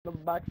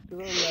box to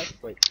the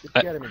left. Wait, it's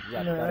gotta be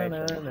left,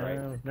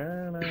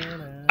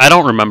 right? I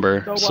don't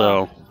remember,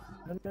 so.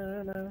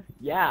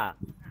 Yeah.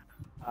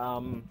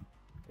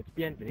 It's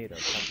Bienvenidos.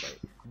 That's right.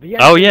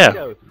 Oh, yeah.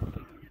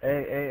 Bienvenidos.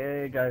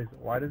 Hey, guys,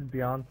 why does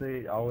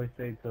Beyonce always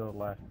say to the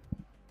left?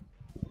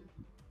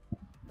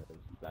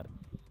 That's,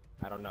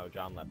 I don't know,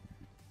 John left.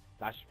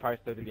 That should probably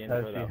still be the intro,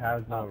 Because though. she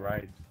has no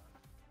rights.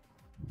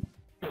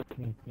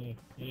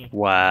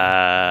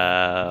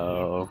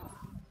 Wow.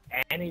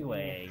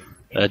 Anyway.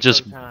 That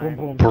just Boom,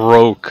 boom.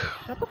 broke.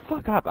 Shut the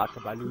fuck up,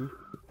 Atabalu.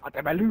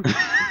 Atabalu.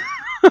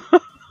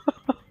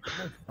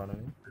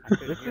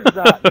 This is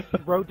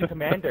Road to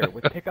Commander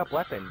with pickup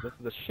weapons. This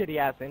is a shitty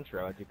ass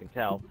intro, as you can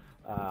tell.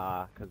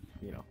 Cause,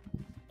 you know.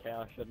 Yeah,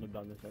 I shouldn't have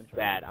done this intro.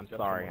 Bad, I'm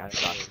sorry, I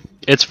suck.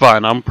 It's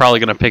fine. I'm probably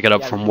gonna pick it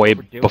up Yeah, from this is way what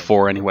we're doing.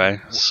 before anyway.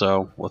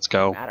 So let's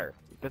go. It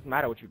doesn't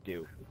matter what you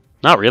do.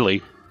 Not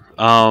really.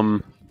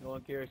 No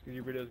one cares because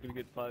your video's gonna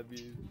get 5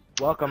 views.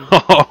 Welcome.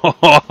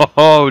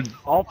 Oh,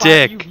 All 5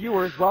 dick. of you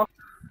viewers, welcome.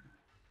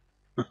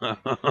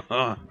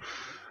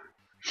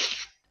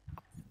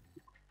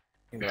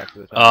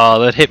 Oh,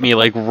 that hit me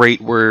like right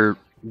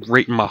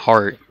in my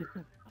heart.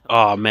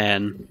 Oh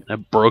man,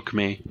 that broke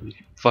me.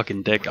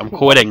 Fucking dick. I'm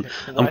quitting.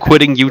 I'm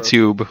quitting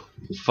YouTube.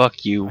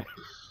 Fuck you.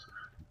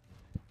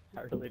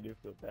 I really do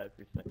feel bad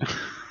for saying.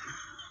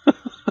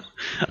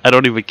 I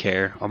don't even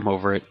care. I'm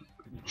over it.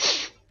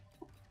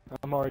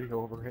 I'm already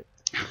over it.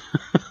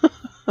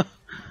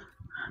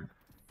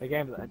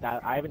 Again,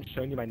 I haven't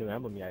shown you my new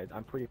emblem yet.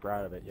 I'm pretty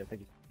proud of it. I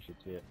think you should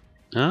see it.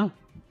 Oh?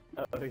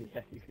 Oh yeah,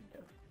 you can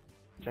know.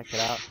 Check it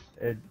out.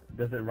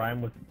 Does it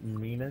rhyme with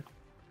meanest?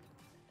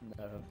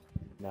 No.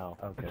 No.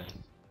 Okay.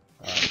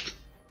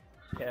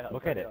 Yeah,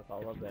 Look at it. I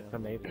love that. It's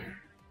amazing.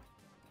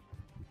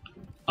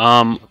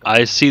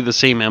 I see the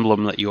same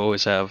emblem that you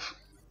always have.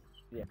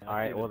 Yeah.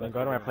 Alright, well then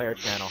go to my player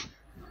channel.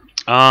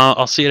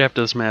 I'll see it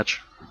after this match.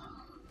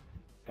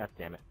 God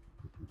damn it.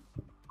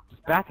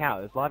 Just back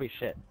out. This lobby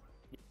shit.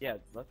 Yeah,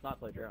 let's not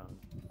play drones.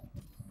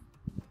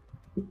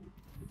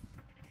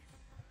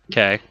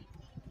 Okay.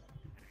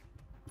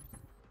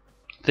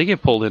 They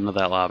get pulled into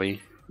that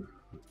lobby.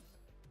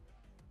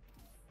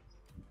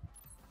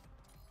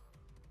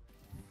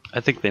 I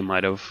think they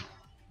might have.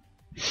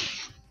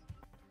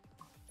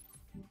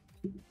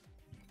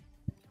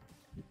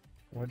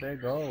 Where'd they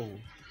go?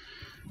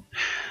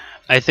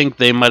 I think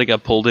they might have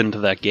got pulled into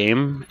that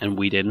game, and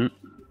we didn't.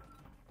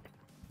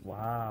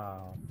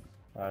 Wow.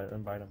 Alright,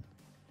 invite them.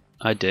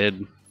 I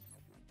did.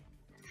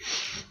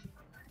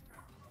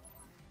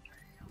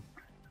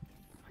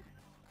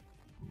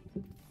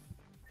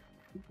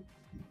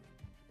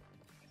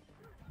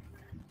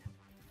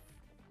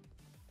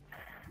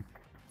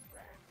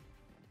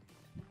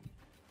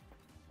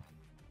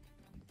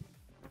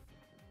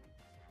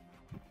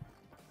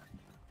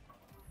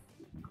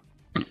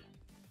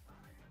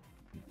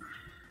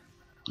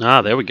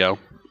 Ah, there we go.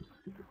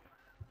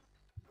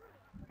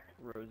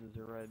 Roses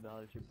are red,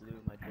 violets are blue.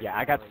 My Yeah,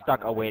 I got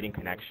stuck awaiting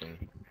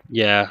connection.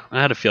 Yeah,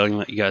 I had a feeling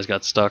that you guys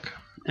got stuck.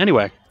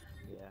 Anyway.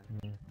 Yeah.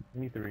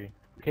 Me 3.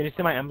 Can you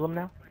see my emblem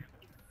now?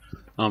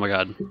 Oh my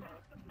god.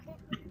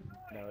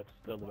 No, it's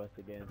still the best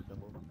again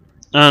symbol.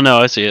 Oh no,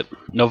 I see it.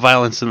 No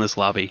violence in this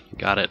lobby.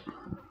 Got it.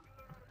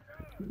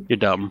 You're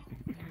dumb.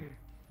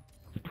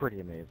 It's pretty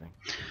amazing.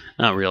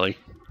 Not really.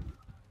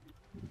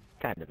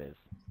 Kind of is.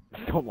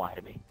 Don't lie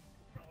to me.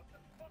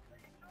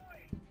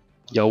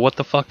 Yo, what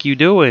the fuck you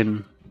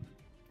doing?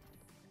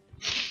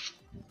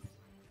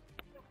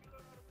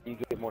 You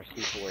get more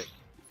C4s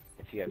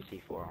if you have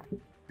C4 on.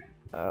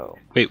 Oh.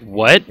 Wait,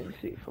 what?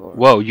 C4.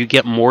 Whoa, you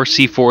get more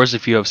C4s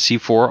if you have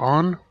C4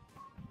 on?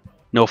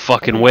 No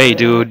fucking way,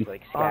 dude.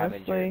 Like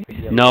Scavenger.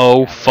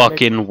 No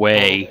fucking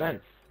way.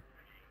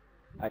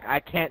 Like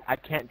I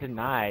can't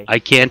deny. I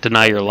can't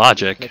deny your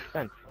logic. Makes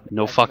sense.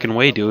 No fucking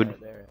way, dude.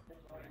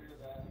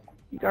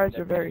 You guys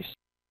are very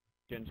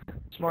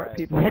smart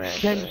people. Next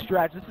gen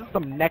strat. This is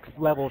some next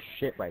level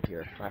shit right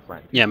here, my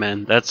friend. Yeah,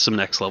 man, that's some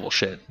next level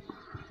shit.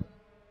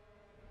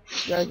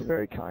 You guys are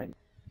very kind.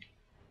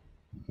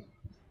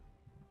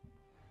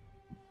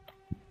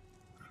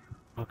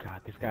 Oh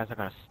god, these guys are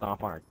gonna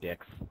stomp on our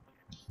dicks.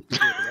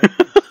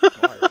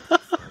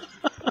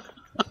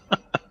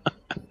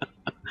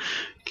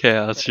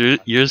 Chaos,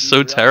 you're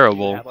so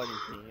terrible.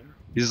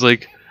 He's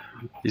like,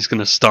 he's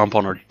gonna stomp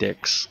on our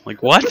dicks.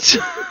 Like, what? That's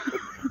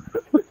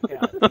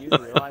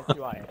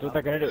what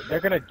they're gonna do. They're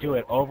gonna do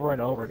it over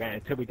and over again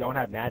until we don't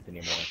have nads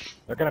anymore.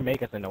 They're gonna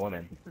make us into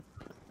women.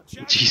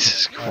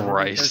 Jesus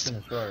Christ.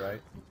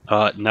 Right?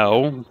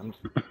 No.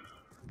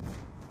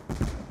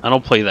 I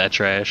don't play that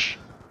trash.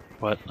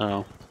 What?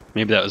 Oh.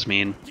 Maybe that was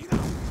mean.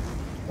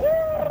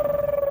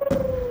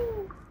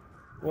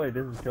 Wait,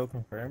 this is kill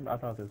confirmed? I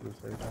thought this was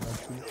safe.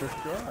 I'm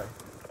destroy.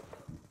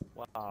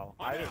 Wow,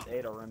 I just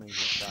ate a Remington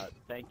shot.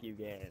 Thank you,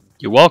 game.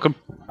 You're welcome.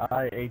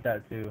 I ate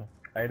that too.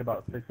 I ate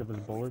about 6 of his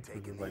bullets,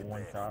 which is like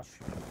 1 shot.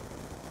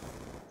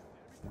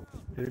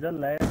 To the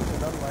left, to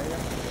the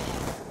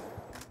left.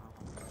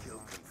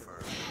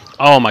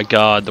 Oh my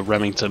god, the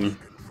Remington.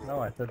 No,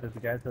 I said there's a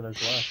guy to the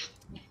left.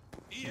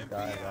 He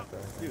died after.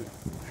 Dude.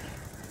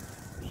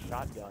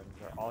 shotguns.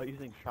 They're all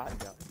using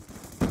shotguns.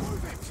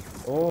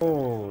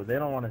 Oh, they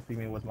don't want to see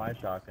me with my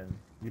shotgun.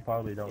 You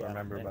probably don't Yeah,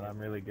 remember, they but do. I'm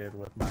really good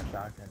with my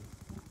shotgun.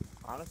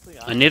 Honestly,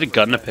 I need a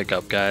gun to pick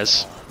up,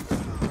 guys.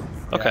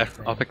 Okay, Yeah,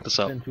 same. I'll pick this It's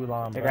up. been too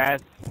long, Hey bro. guys,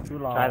 Too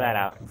long. try that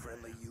out.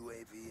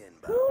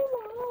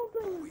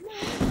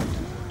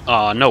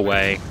 Aw, no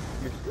way.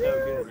 You're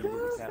so good.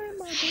 You just have to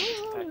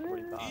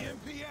 45.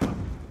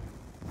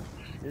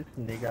 This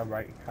nigga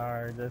right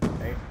car just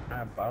ate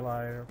my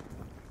barlife.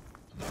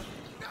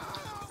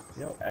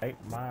 Yo, ate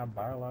my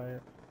barlife.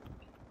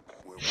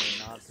 I'm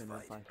not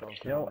convince myself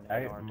to Yo, have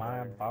an ate AR my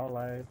player.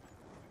 barlife.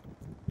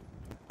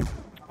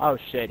 Oh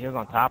shit, he was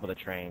on top of the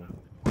train.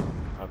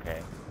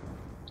 Okay.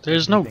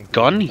 There's no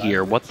gun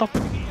here. What the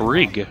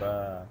frig?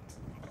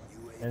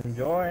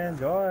 Enjoy,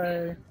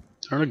 enjoy.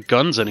 There are no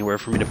guns anywhere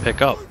for me to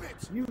pick up.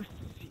 You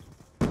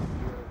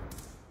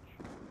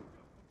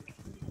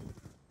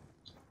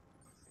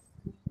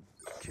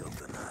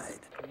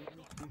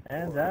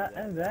And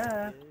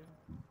that.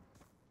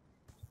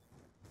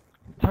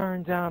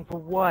 turn down for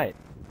what?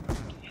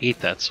 Hate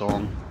that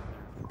song.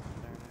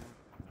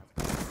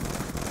 Enjoy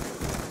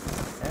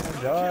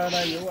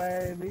the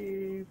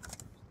UAV.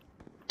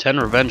 10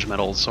 revenge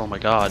medals. Oh my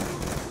god.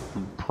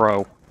 I'm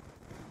pro.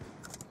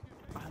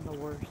 I'm the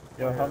worst.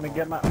 Yo, help me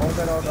get my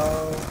orbital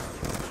though.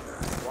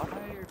 Why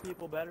are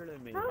people better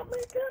than me? Help me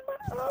get my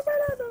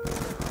orbital though.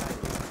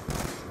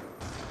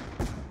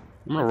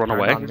 I'm gonna run Turn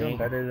away. on me. Doing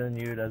better than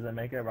you doesn't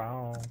make it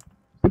wrong.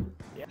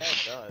 Yeah,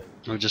 it does.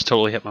 I just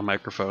totally hit my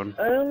microphone.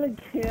 Oh my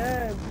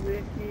god,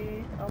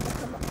 Ricky. Oh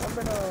my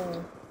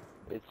orbital.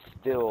 It's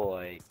still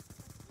like...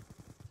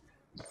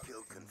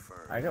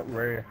 I get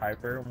very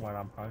hyper when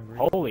I'm hungry.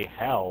 Holy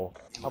hell.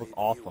 That was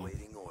awesome.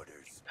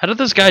 How did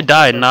this guy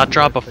die and not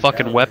drop a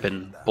fucking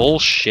weapon?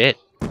 Bullshit.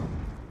 I'm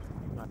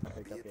not gonna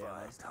pick up the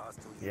ammo.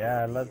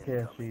 Yeah, I love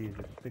KFC.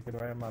 Just stick it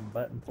right in my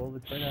butt and pull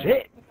the trigger.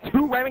 Shit!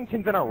 2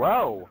 Remingtons in a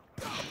row!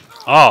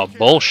 Oh,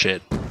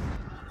 bullshit.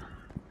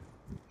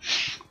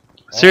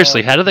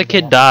 Seriously, how did the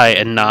kid die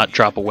and not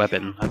drop a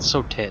weapon? That's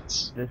so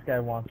tits. This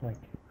guy wants like...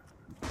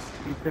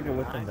 He took it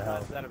with him 9 to hell.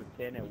 times out of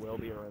 10, it will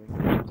be a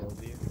Remington that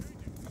kills you.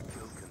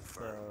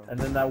 So, And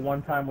then that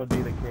one time would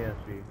be the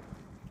KFC.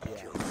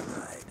 yeah.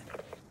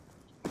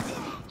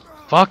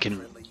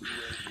 Fucking.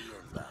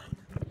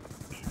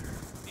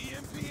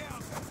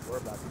 We're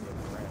about to get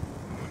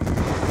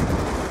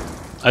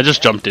wrecked. I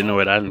just jumped into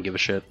it. I didn't give a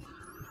shit.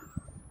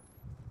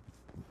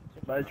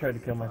 But I tried to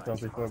kill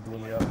myself before it blew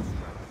me up.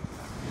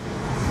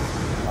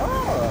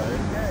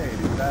 Oh, okay.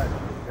 That,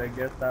 I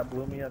guess that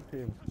blew me up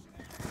too.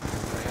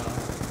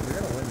 We're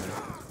gonna win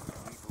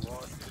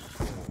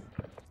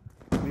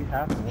this. We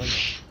have to win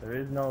this. There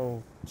is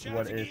no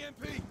what if.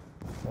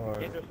 Or... You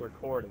can't just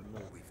record and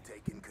move.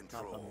 It's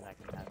not something that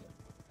can happen.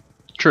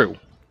 True.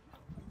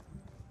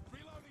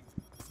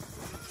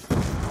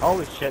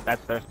 Holy shit,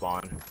 that's their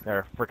spawn. There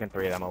are freaking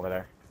 3 of them over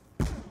there.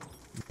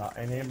 Not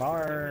As soon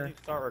anymore. as you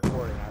start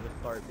recording, I just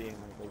start being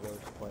like the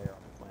worst player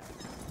on the planet.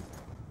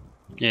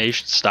 Yeah, you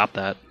should stop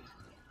that.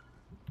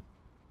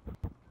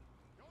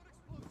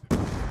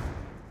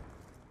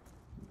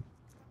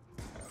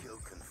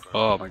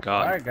 Oh my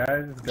god. Alright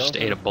guys, let's go. Just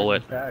for ate the a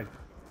bullet. tag.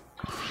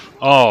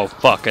 Oh,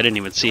 fuck. I didn't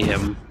even see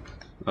him.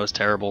 That was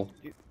terrible.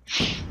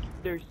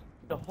 There's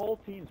the whole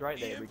team's right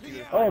there. But you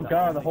just Oh find out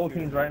god, when the they whole shoot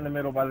team's it. right in the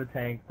middle by the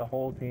tank. The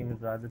whole team is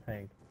by the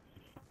tank.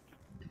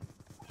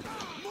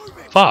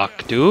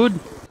 Fuck, dude.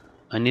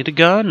 I need a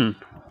gun.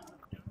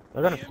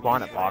 They're gonna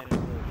spawn at box. Ran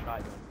into the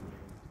shotgun.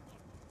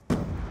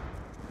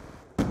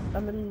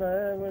 I'm in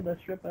love with a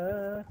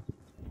stripper.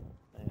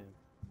 And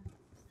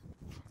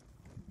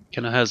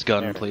Can I have his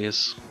gun, There.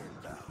 please?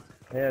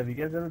 Hey, have you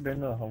guys ever been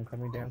to a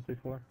homecoming dance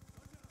before?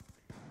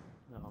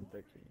 no, I'm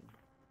 13.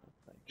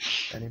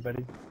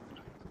 Anybody?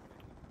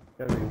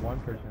 Gotta be one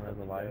person that's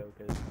alive.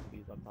 Because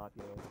he's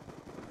unpopular.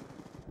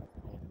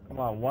 Come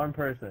on, one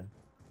person.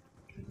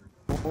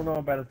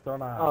 Uno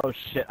persona. Oh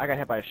shit, I got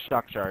hit by a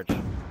shock charge.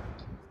 I'm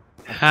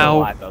still How?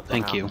 alive, though,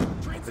 Thank you.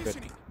 somehow. It's a good,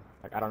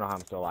 like, I don't know how I'm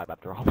still alive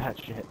after all that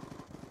shit.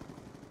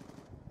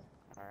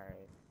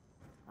 Alright.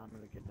 I'm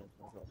gonna get this.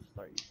 I'll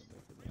start using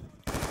this again.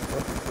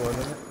 What's the score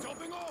limit?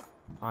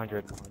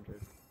 100.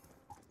 100.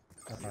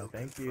 Oh,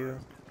 thank you.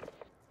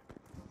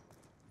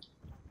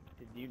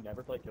 Did you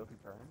never play Kill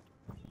Confirmed?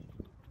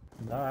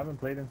 No, I haven't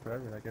played him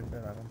forever. Like I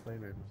said, I haven't played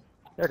him.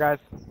 There, guys.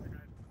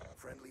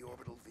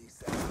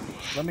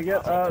 Let me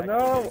get,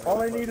 no!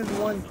 All I need is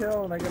one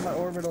kill and I get my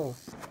orbital.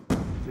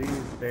 Please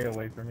stay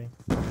away from me.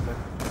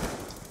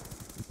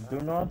 Do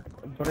not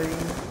bring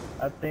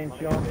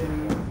attention,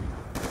 please.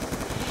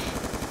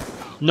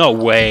 No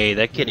way.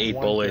 That kid ate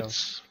One kill.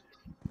 bullets.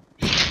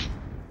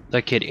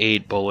 That kid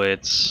ate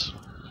bullets.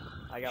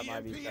 I got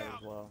my V7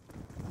 as well.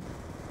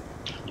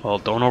 Well,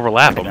 don't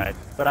overlap I them. died,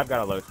 but I've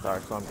got a low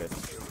star, so I'm good.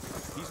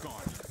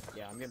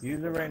 Yeah, I'm gonna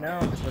Use it right now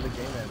before the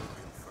game ends.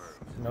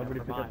 Nobody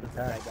Never pick up mind, the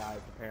tag. That guy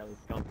is apparently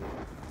skumpy.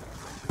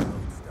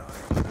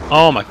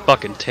 Oh my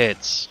fucking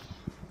tits.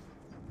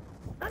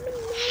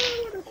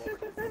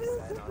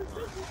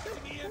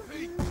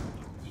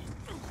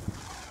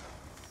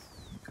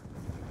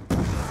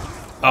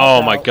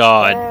 Oh my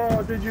god.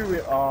 Oh, did you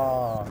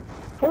oh,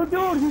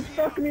 dude, he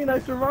stuck me and I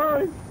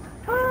survived.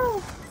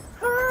 How?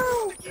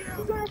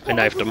 I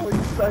knifed him.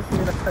 He stuck me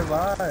and I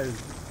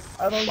survived.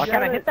 I don't Why get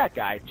can't I it. hit that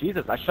guy?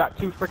 Jesus, I shot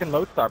 2 freaking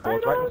lodestar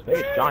bullets right in his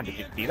face. John, did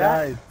you see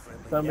that? Guys,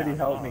 somebody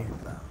help me.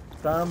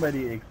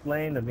 Somebody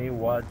explain to me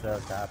what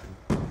just happened.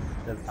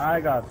 Because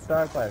I got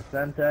stuck by a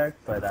Sentex,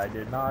 but I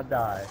did not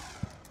die.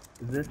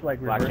 Is this like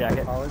Black reverse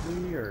jacket?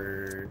 psychology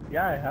or...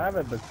 Yeah, I have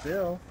it, but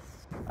still.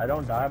 I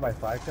don't die by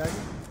flak jacket.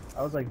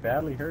 I was like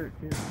badly hurt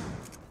too.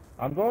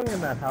 I'm going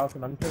in that house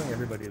and I'm killing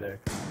everybody there.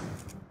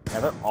 Yeah,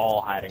 they're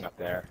all hiding up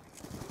there.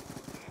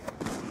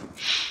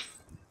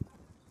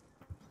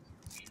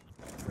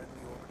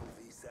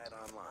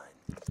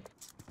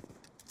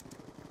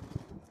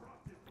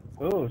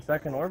 Ooh,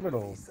 second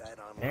orbital.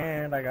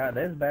 And I got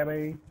this,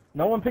 baby.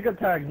 No one pick up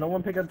tags. No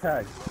one pick up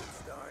tags.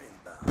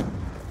 I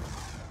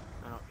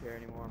don't care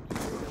anymore. I'm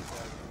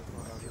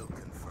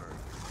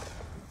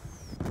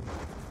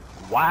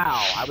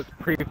Wow, I was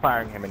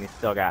pre-firing him and he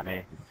still got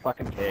me.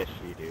 Fucking pissed,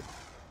 you dude.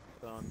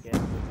 so I'm getting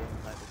the game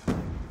type of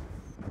thing.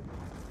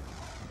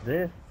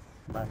 This,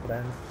 my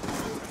friend.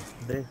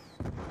 This.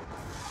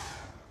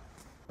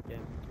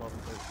 Getting 12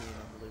 and 13,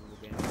 unbelievable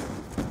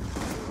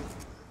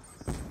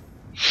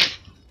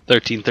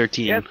game.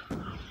 13-13. Yes.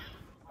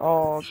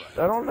 Oh,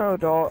 I don't know,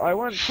 doll. I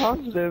went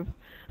positive.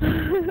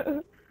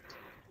 You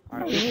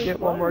get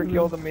one more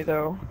kill than me,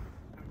 though.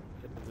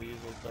 Except we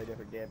usually play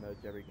different game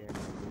modes every game.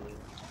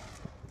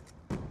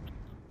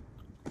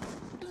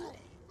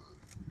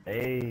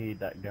 Hey,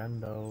 that gun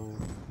though.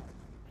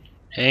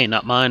 Hey,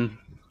 not mine.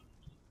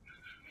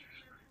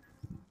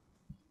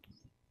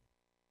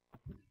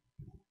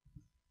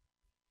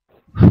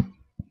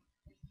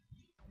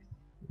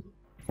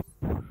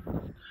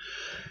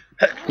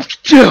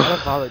 My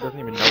father doesn't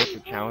even know what your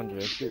challenge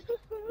is. Yeah,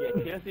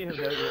 he doesn't even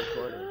know you're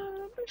recording.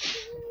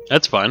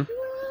 That's fine.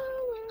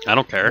 I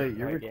don't care. Wait,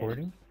 you're Alright,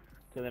 recording?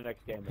 To the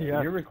next game.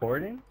 Yeah. You're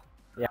recording?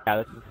 Yeah,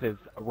 this is his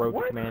rogue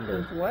What?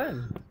 commander. Since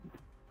when?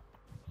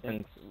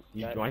 Since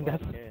you That's joined the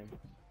us? last game.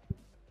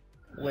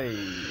 Wait.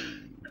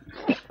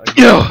 Are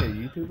you Yeah.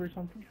 on YouTube or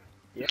something?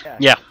 Yeah.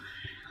 Yeah.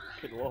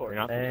 Good lord.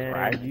 You're not And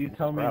subscribed. you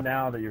tell me Subscribe.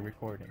 now that you're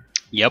recording.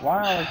 Yep. Wow,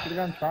 I should have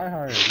gone try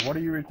hard. What are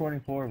you recording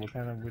for? What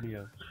kind of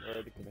video?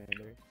 Or the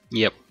commander.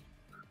 Yep.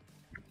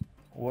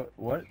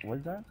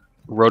 What's that?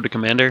 Road to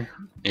Commander.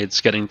 It's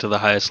getting to the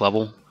highest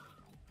level.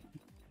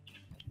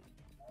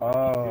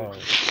 Oh,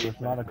 so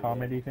it's not a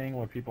comedy thing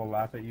where people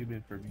laugh at you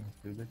for being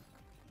stupid?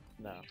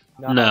 No.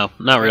 No,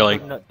 not really.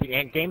 No, the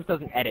games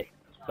doesn't edit,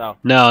 so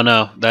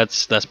No,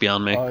 that's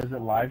beyond me. Oh, is it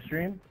live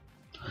stream?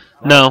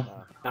 No,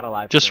 not a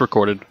live. just stream.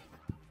 recorded.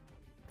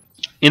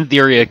 In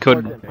theory, it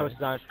Records could. and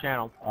posted on his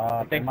channel.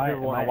 Am Thanks to I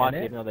everyone who in watched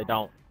it, it? even though they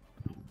don't.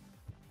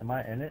 Am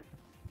I in it?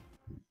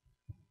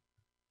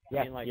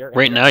 Yeah, I mean, like, you're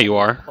Right now you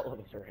are. All of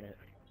us are in it.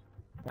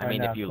 I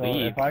mean, Right if you now, so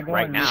leave if I go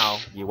right on now,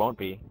 you won't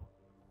be.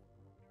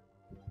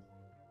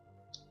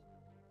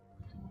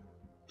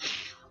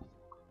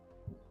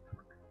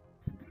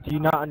 Do you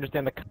not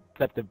understand the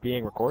concept of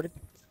being recorded?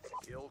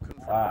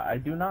 I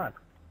do not.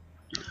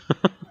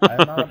 I'm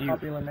not a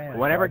popular man.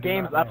 Whenever so I do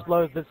Games not know.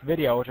 uploads this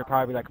video, which will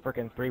probably be like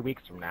freaking 3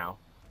 weeks from now.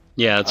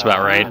 Yeah, that's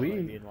about right. we-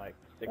 Maybe in like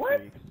 6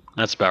 What? weeks.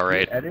 That's about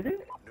right. You edit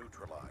it?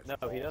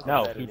 No, he doesn't.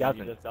 No, edit he it,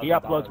 doesn't. just He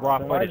uploads raw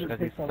Then why footage does it because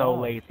take he's so so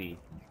long? lazy.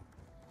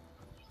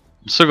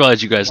 I'm so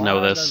glad you guys know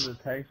Why this. does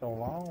it take so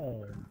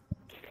long?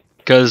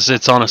 Because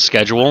it's on a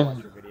schedule. Watch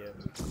your video.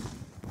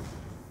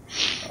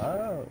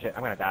 Oh. Shit,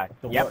 I'm gonna die.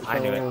 So Yep, what, I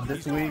knew so it.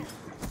 this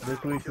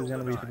week is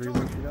gonna be 3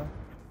 weeks ago?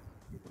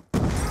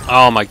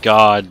 Oh my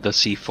god, the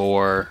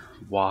C4.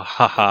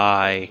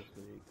 Why?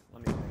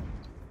 Let me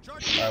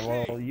think.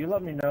 Alright, well, you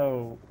let me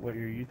know what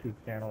your YouTube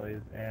channel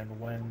is and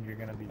when you're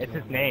gonna be It's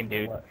doing his name, what.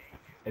 dude.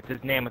 It's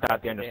his name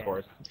without the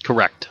underscores.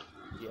 Correct.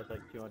 He has like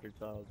 200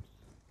 subs.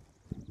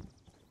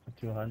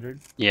 200?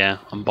 Yeah,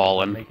 I'm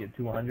ballin'. Make it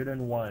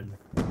 201.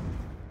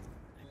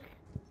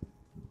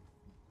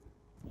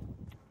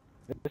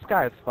 This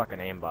guy is fucking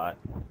aimbot.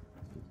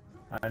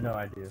 I know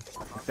I do.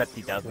 Except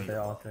he That's what doesn't. they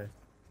all say.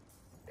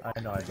 I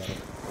know I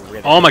don't.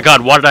 Really. Oh my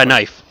god, why did I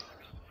knife?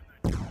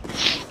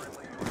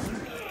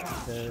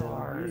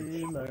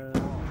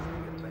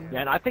 Yeah,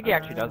 and I think he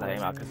actually does have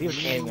aimbot because he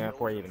was aiming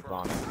before he even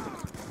saw me.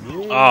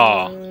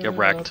 Oh, get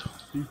wrecked.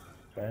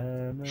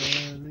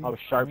 Oh,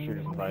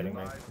 sharpshooters inviting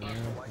me.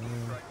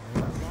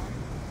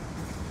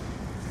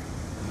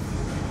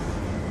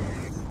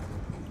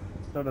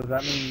 So does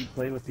that mean you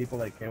play with people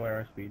like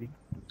KYR Speedy?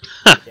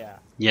 Yeah.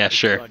 Yeah,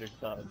 sure. 200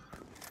 subs.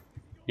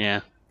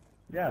 Yeah.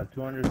 Yeah,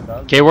 200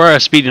 subs.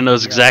 KWR Speedy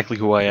knows exactly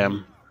who I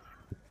am.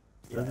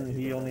 Doesn't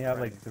he only have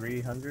like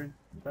 300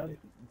 subs?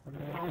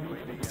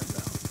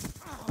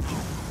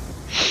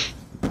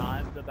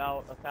 Times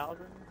about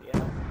 1,000?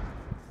 Yeah.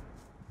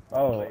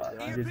 Oh, Wait,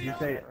 did I did you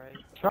say? that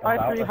right? Try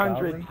About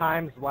 300 1,000?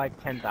 times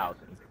like 10,000.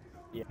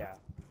 Yeah.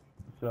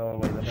 So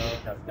wait, let me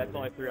calculate. That's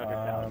only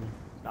 300,000.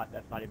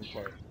 That's not even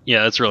close.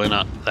 Yeah, that's really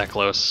not that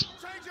close.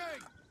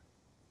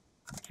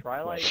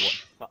 Try like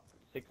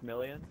 6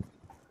 million.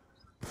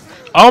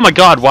 Oh my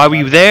god, why were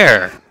you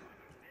there?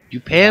 You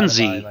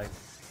pansy. Like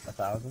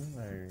 1,000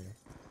 or?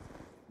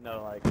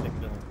 No, like 6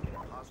 million.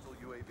 Hostile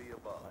UAV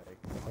above. Like,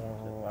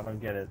 Oh, I don't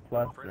get it.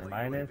 Plus or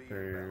minus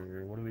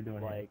or what are we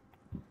doing like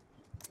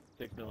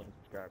 6 million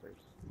subscribers.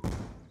 here?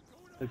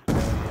 6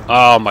 million.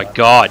 Oh my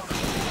god.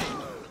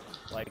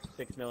 Like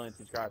 6 million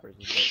subscribers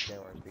is what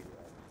KOR speed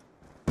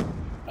right?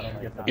 I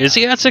don't get the Is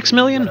he math. at 6 You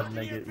million? gotta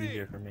make it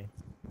easier for me.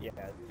 Yeah,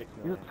 it's 6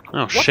 million. Oh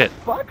What shit.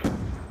 the fuck?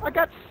 I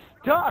got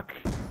stuck!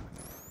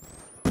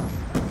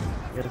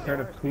 You ever heard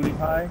of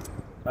PewDiePie?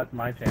 That's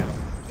my channel.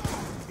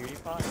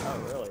 PewDiePie? Oh,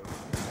 really?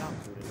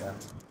 Sounds good.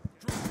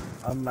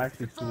 Yeah. I'm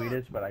actually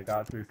Swedish, but I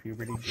got through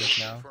puberty just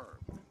now.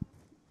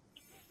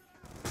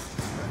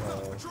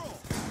 So,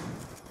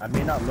 I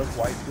may not look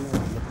white too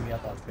when you look me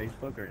up on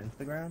Facebook or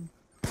Instagram,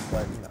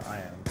 but you know, I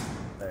am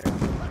there.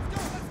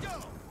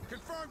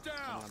 Confirm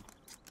down.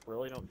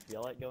 Really don't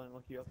feel like going and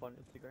look you up on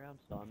Instagram,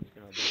 so I'm just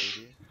gonna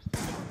believe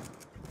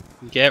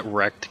you. Get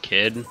wrecked,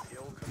 kid. You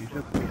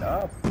should meet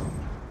up.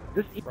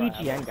 This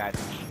EGN guy's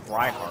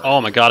try hard. Oh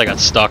my god, I got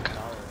stuck.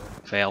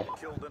 Fail.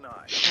 Kill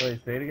denied.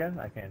 Wait, say it again?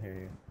 I can't hear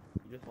you.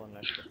 You just want an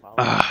extra follower.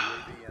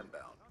 Ah. UAV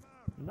inbound.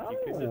 No, You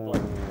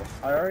could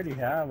just, I already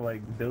have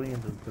like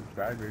billions of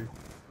subscribers.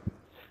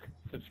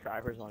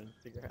 Subscribers on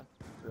Instagram.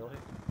 Really?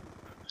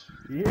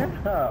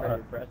 Yeah. Very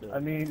impressive. I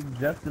mean,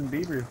 Justin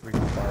Bieber's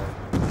freaking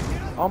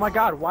followers. Oh my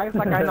god, why is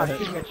that guy not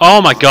shooting at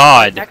Oh my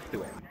god. next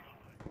to him?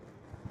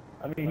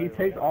 I mean, he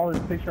takes all his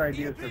picture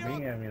ideas from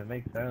me. I mean, it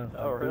makes sense.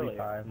 Oh, I'm really?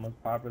 PewDiePie,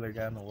 most popular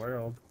guy in the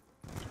world.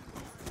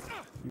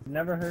 You've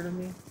never heard of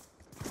me?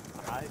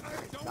 Not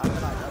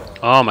that I know of.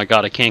 Oh my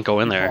god, I can't go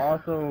in People there.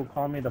 also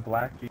call me the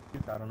Black Jesus.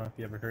 I don't know if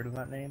you ever heard of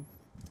that name.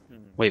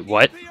 Wait,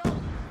 what?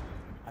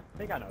 I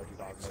think I know what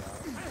you're talking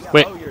about. Yeah,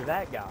 Wait. Oh, you're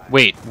that guy.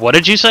 Wait, what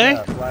did you say?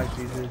 Yeah, Black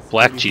Jesus.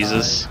 Black PewDiePie,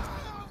 Jesus.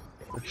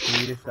 The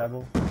Swedish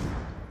devil.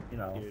 You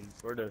know, Dude,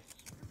 we're just...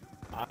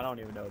 I don't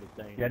even know what he's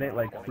saying. get it?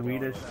 Like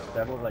Swedish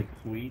devil, like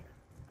sweet.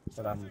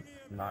 But I'm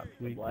not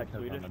sweet Black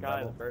because Swedish I'm a guy,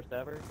 the devil. first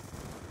ever?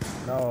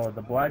 No,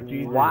 the Black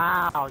Jesus.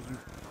 Wow, you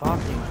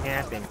fucking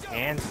camping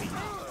pansy.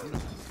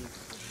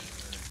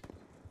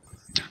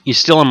 You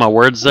stealing my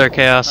words there,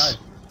 Chaos?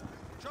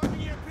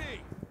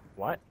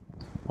 What?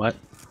 What?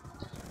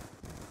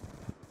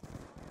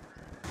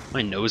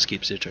 My nose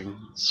keeps itching.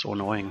 It's so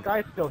annoying. This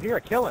guy's still here,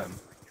 kill him.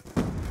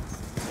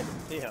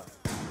 Yeah.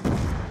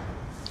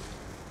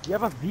 You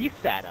have a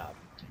VSAT up.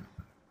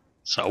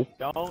 So?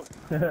 Don't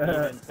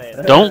even say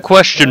that. Don't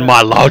question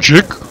my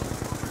logic.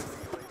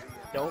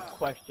 Don't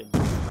question me.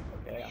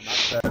 Okay, I'm not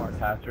That's smart.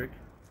 Patrick.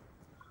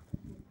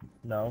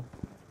 No.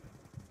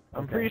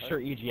 I'm Okay. pretty sure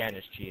EGN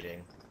is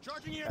cheating.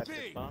 That's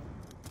just fun.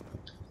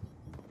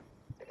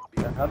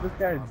 Yeah, how'd this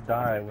guy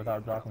die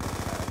without dropping his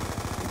pad?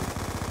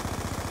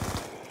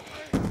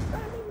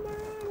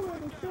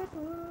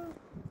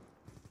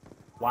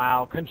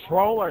 Wow,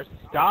 controller,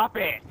 stop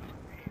it!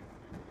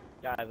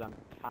 Guys, I'm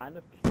kind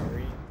of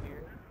carrying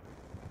here.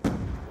 A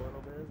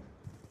little bit.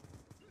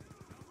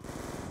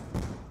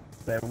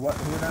 Say what?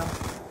 Who now?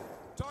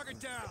 Target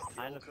down.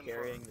 Kind of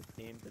carrying this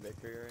team to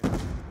victory right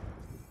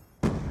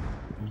now.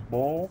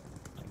 Bull?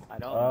 I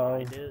don't Oh.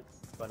 mind it,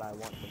 but I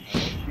want to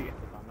help Shit. because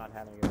I'm not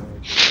having a really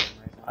good game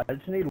right now. I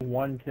just need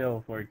one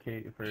kill for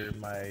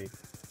my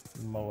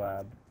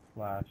Moab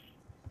slash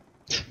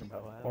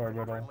Moab.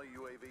 orbital. Friendly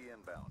UAV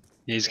inbound.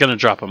 He's gonna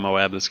drop a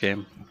Moab this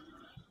game.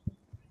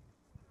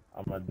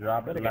 I'm gonna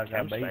drop Better it get like a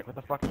chem bait. strike. What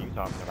the fuck are you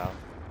talking about?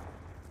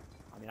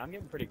 I mean, I'm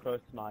getting pretty close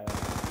to my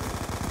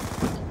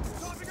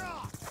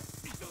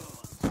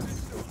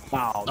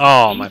Wow.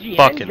 Oh, my EGN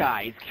fucking-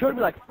 guy, he's killed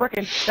me like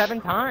frickin'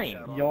 7 times.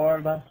 You're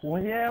the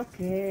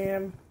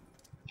welcome.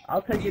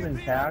 I'll take it in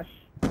cash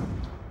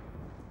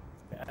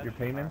Your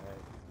payment?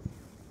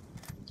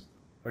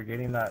 for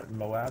getting that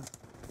Moab.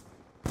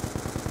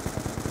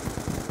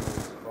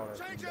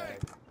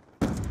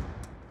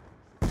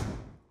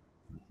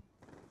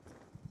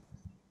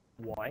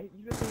 What?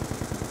 You just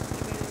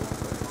made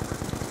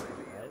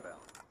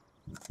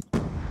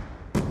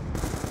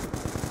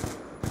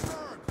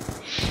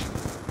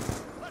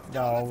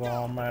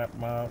No, my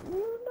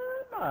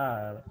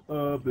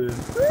oven.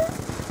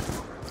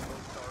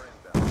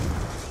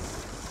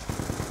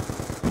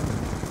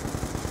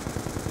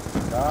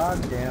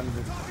 God damn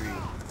this tree.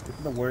 This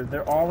is the word.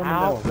 They're all in the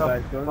How middle. the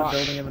Guys, go to the fuck?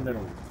 building in the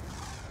middle.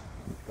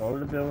 Go to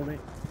the building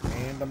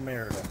and the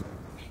mirror.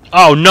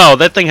 Oh no,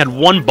 that thing had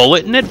one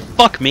bullet in it?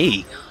 Fuck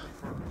me.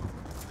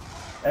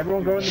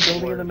 Everyone go in the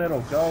building in the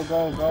middle. Go,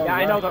 go, go. Yeah,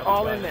 I know, rush. they're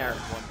all in there.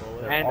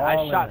 They're And all I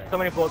in shot there. so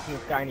many bullets in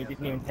this guy and he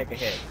didn't even take a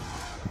hit.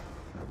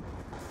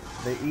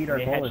 They eat our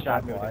They bullets, headshot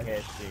that's me with why. a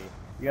KSG.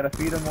 You gotta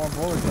feed them more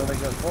bullets so they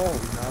go full, you know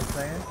what I'm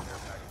saying?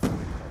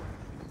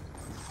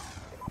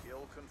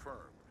 Kill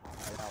confirmed.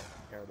 That was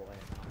terrible aim.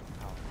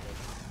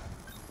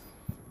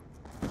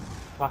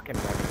 Fucking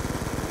ready.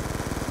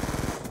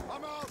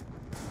 I'm out.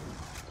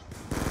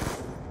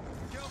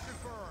 Kill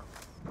confirmed.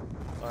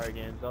 Sorry,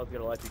 games. I was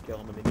gonna let you kill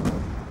him, but then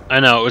I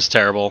know, it was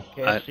terrible.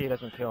 KSG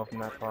doesn't kill from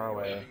that far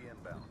away. UAV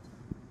inbound.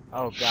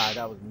 Oh god,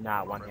 that was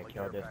not one hit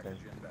kill Care distance. package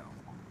inbound.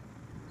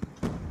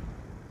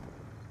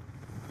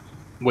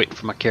 Wait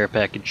for my care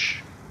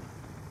package.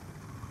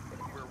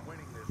 We're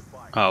winning this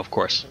fight. Oh, of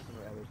course.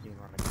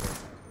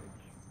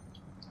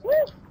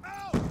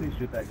 Please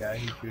shoot that guy.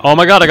 He's shooting. Oh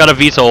my god, I got a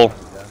VTOL.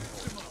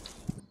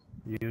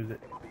 Use it.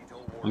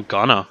 I'm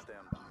gonna.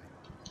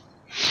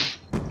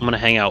 I'm gonna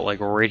hang out like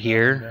right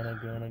here.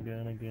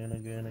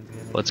 Gonna.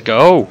 Let's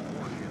go.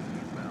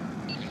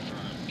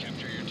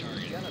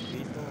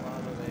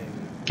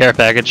 Care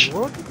package.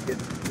 Look at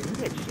this.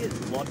 Look at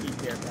shit. Lucky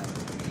care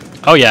package.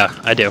 Oh yeah,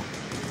 I do.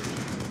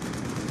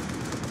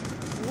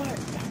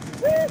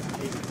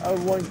 I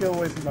was one kill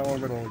away from my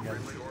orbital again.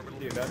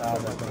 Dude, that's Oh,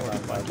 that's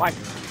not bad. My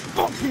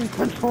fucking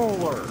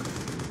controller!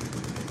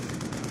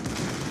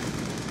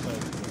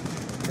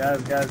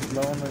 Guys,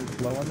 slow on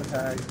the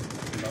tag.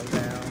 Slow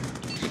down.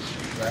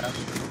 Grab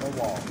the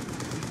wall.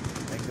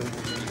 Make the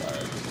moving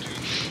guard.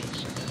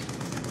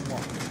 Come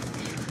on.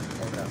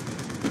 Slow down.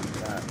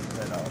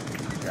 Set off.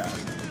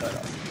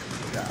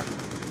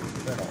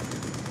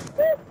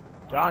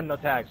 John, no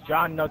tags.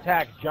 John, no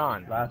tags.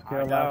 John. Last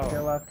I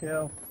know. last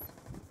kill.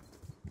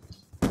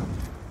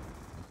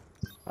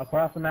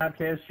 Across the map,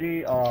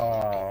 KSG.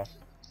 Aww.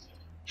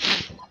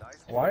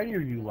 Why are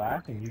you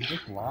laughing? You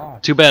just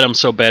lost. Too bad I'm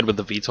so bad with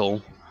the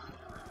VTOL.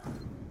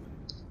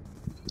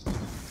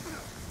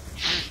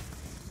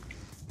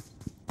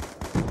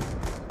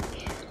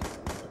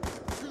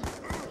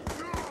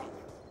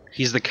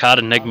 He's the COD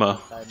Enigma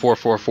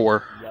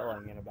 444.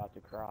 Yelling and about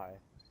to cry.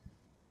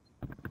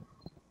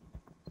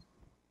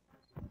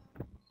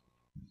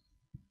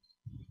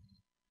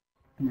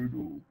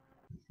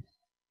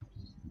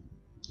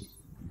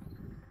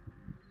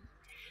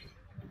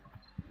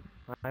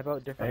 I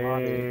vote different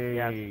lobby. Hey,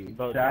 Yes,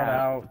 vote shout tab.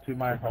 out to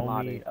my Different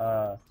homie,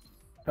 lobby.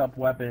 Cup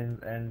Weapons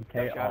and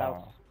Shout KR.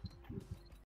 outs.